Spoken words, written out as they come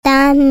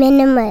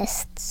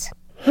minimalists.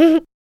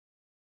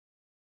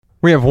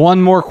 We have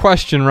one more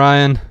question,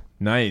 Ryan.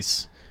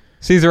 Nice.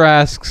 Caesar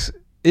asks,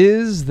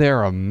 is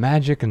there a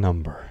magic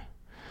number?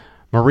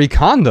 Marie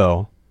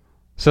Kondo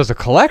says a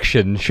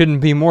collection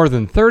shouldn't be more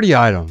than 30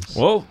 items.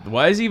 Well,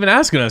 why is he even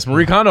asking us?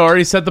 Marie Kondo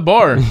already set the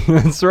bar.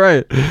 That's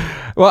right.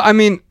 Well, I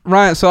mean,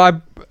 Ryan, so I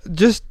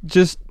just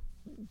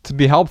to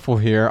be helpful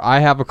here, I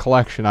have a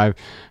collection. I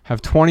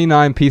have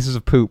 29 pieces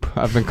of poop.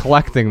 I've been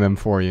collecting them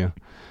for you.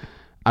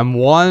 I'm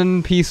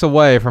one piece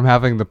away from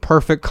having the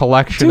perfect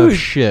collection of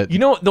shit. You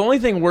know, the only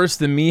thing worse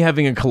than me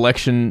having a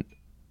collection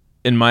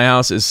in my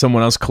house is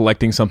someone else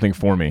collecting something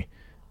for me.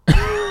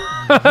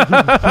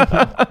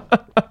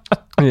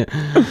 Yeah.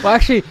 Well,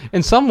 actually,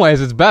 in some ways,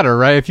 it's better,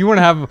 right? If you want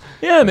to have...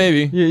 Yeah,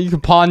 maybe. You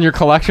can pawn your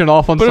collection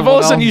off on someone else. But if all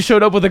of a sudden you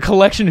showed up with a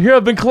collection, here,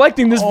 I've been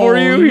collecting this for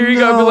you. Here you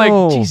go. I'd be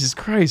like, Jesus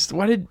Christ,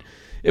 why did...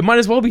 It might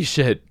as well be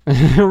shit.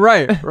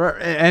 right.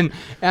 And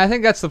I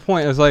think that's the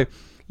point. It's like,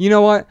 you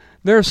know what?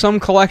 There are some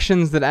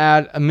collections that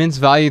add immense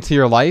value to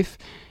your life,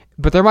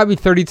 but there might be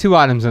 32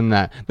 items in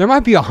that. There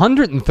might be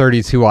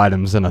 132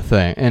 items in a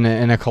thing, in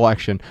a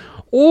collection.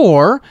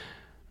 Or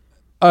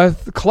a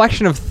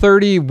collection of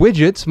 30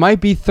 widgets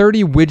might be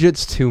 30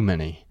 widgets too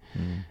many.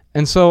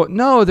 And so,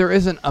 no, there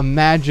isn't a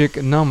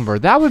magic number.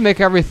 That would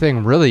make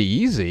everything really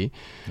easy.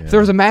 Yeah. If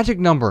there was a magic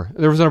number,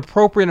 there was an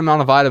appropriate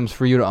amount of items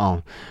for you to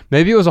own.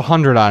 Maybe it was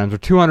 100 items or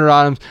 200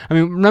 items. I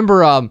mean,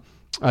 remember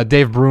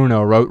Dave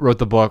Bruno wrote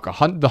the book, The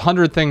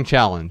 100-Thing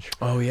Challenge.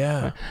 Oh,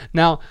 yeah.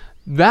 Now,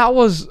 that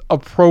was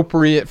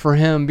appropriate for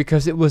him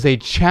because it was a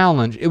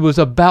challenge. It was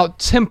about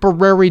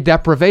temporary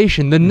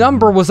deprivation. The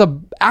number was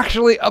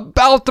actually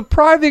about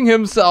depriving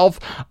himself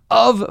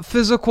of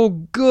physical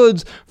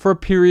goods for a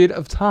period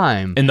of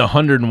time. And the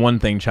 101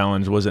 Thing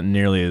Challenge wasn't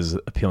nearly as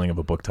appealing of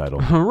a book title.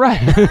 Right.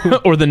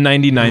 Or the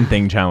 99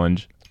 Thing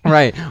Challenge.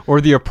 Right.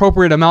 Or the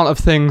appropriate amount of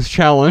things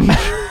challenge.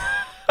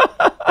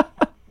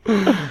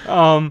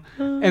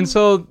 And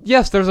so,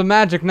 yes, there's a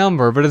magic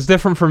number, but it's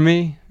different for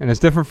me and it's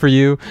different for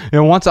you. You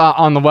know, once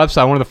on the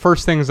website, one of the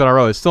first things that I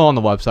wrote, it's still on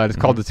the website, it's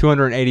called the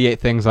 288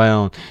 Things I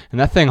Own. And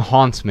that thing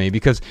haunts me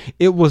because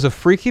it was a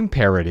freaking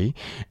parody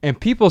and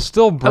people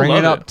still bring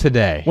it up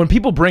today. When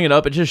people bring it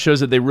up, it just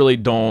shows that they really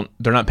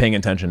they're not paying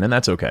attention, and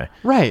that's okay.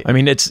 Right. I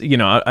mean, it's, you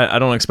know, I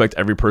don't expect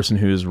every person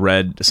who's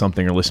read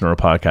something or listened to a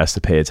podcast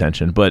to pay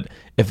attention, but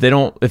if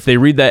they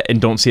read that and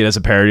don't see it as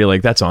a parody,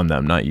 like, that's on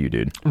them, not you,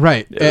 dude.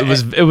 Right. It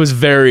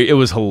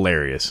was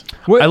hilarious.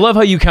 What? I love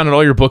how you counted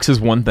all your books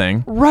as one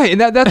thing. Right, and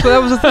that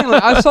was the thing.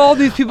 Like, I saw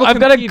these people. I've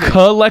got a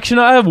collection.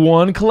 I have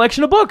one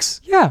collection of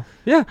books. Yeah.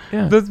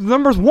 The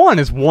number's one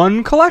is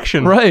one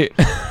collection. Right.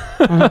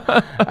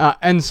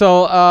 And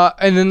so,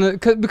 and then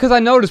because I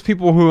noticed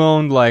people who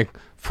owned like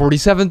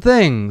 47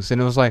 things,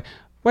 and it was like,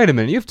 wait a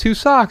minute, you have 2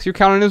 socks. You're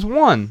counting as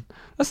one.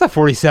 That's not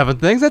 47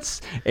 things.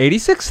 That's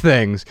 86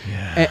 things.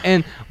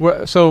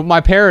 Yeah. So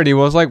my parody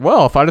was like,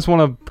 well, if I just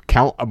want to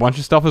count a bunch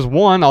of stuff as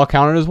one, I'll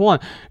count it as one.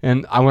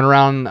 And I went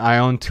around, I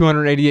owned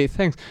 288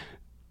 things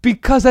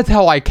because that's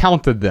how I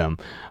counted them.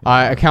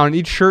 I counted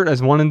each shirt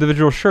as one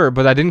individual shirt,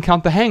 but I didn't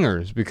count the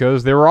hangers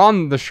because they were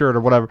on the shirt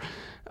or whatever.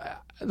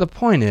 The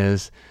point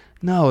is,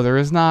 no, there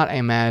is not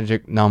a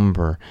magic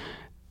number.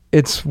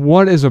 It's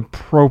what is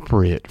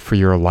appropriate for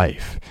your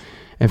life.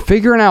 And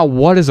figuring out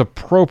what is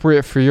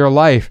appropriate for your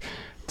life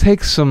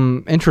takes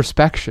some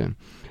introspection.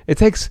 It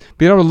takes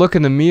being able to look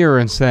in the mirror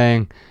and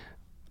saying,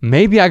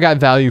 maybe I got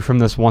value from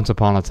this once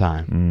upon a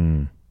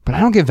time, but I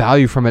don't get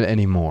value from it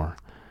anymore.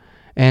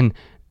 And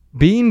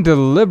being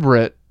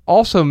deliberate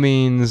also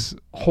means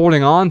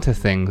holding on to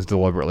things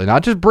deliberately,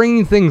 not just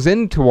bringing things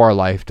into our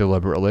life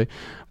deliberately,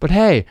 but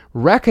hey,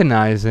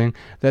 recognizing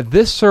that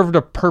this served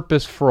a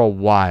purpose for a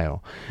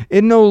while.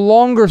 It no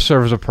longer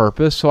serves a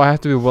purpose, so I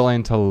have to be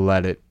willing to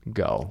let it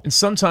go. And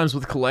sometimes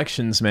with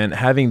collections, man,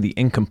 having the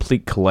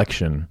incomplete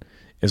collection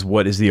is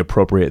what is the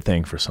appropriate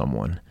thing for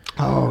someone.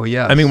 Oh,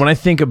 yeah. I mean, when I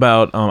think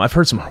about, I've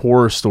heard some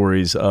horror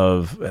stories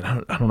of, and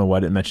I don't know why I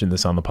didn't mention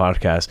this on the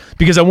podcast,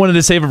 because I wanted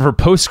to save it for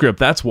Postscript,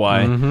 that's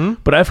why.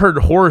 But I've heard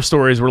horror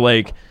stories where,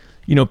 like,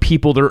 you know,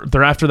 people,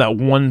 they're after that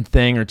one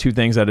thing or 2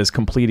 things that is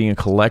completing a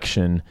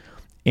collection,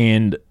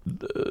 and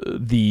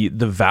the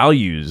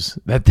values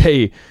that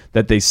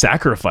they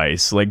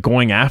sacrifice, like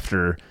going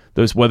after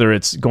those, whether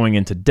it's going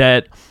into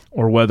debt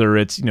or whether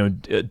it's, you know,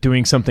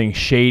 doing something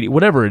shady,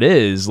 whatever it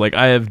is. Like,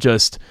 I have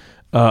just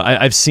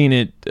I've seen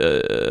it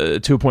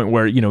to a point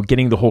where, you know,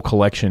 getting the whole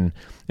collection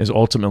is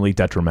ultimately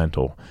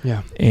detrimental.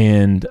 Yeah.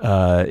 And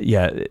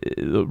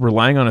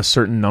relying on a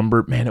certain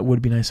number, man, it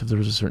would be nice if there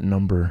was a certain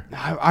number.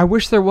 I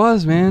wish there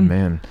was, man.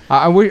 Man,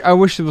 I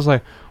wish it was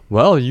like,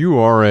 well, you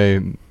are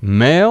a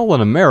male in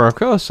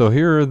America, so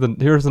here's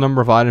the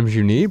number of items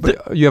you need.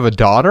 But you have a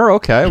daughter,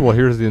 okay? Well,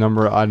 here's the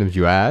number of items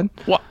you add.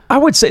 Well, I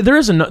would say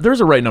there's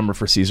a right number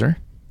for Caesar,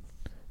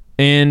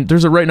 and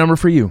there's a right number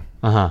for you.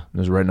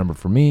 There's a right number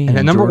for me, and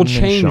that number Jordan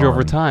will change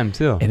over time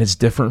too. And it's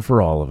different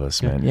for all of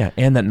us, man. Yeah,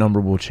 and that number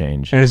will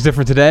change. And it's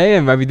different today,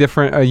 and it might be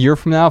different a year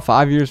from now,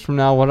 5 years from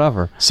now,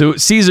 whatever. So,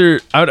 Caesar,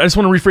 I just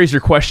want to rephrase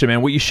your question,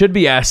 man. What you should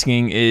be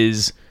asking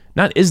is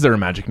not, is there a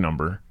magic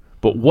number?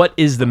 but what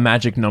is the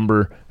magic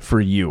number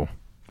for you?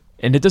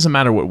 And it doesn't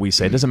matter what we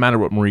say. It doesn't matter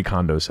what Marie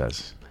Kondo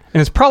says.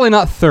 And it's probably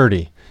not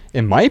 30.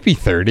 It might be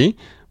 30,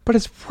 but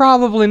it's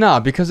probably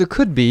not, because it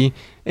could be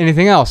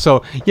anything else.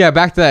 So yeah,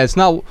 back to that. It's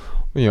not,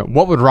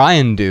 what would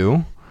Ryan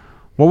do?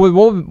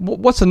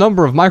 What's the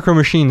number of Micro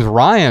Machines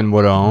Ryan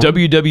would own?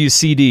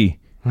 WWCD.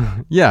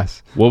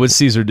 Yes. What would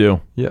Caesar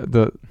do? Yeah,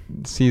 the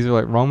Caesar,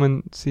 like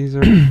Roman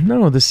Caesar?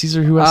 No, the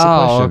Caesar who asked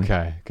the question. Oh,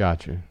 okay.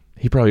 Got you.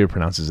 He probably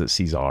pronounces it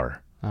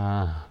Caesar.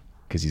 Ah.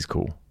 Because he's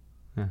cool.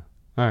 Yeah.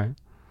 All right.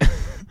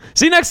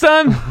 See you next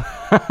time.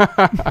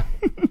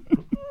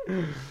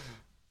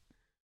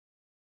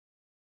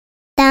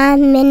 The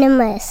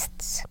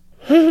Minimalists.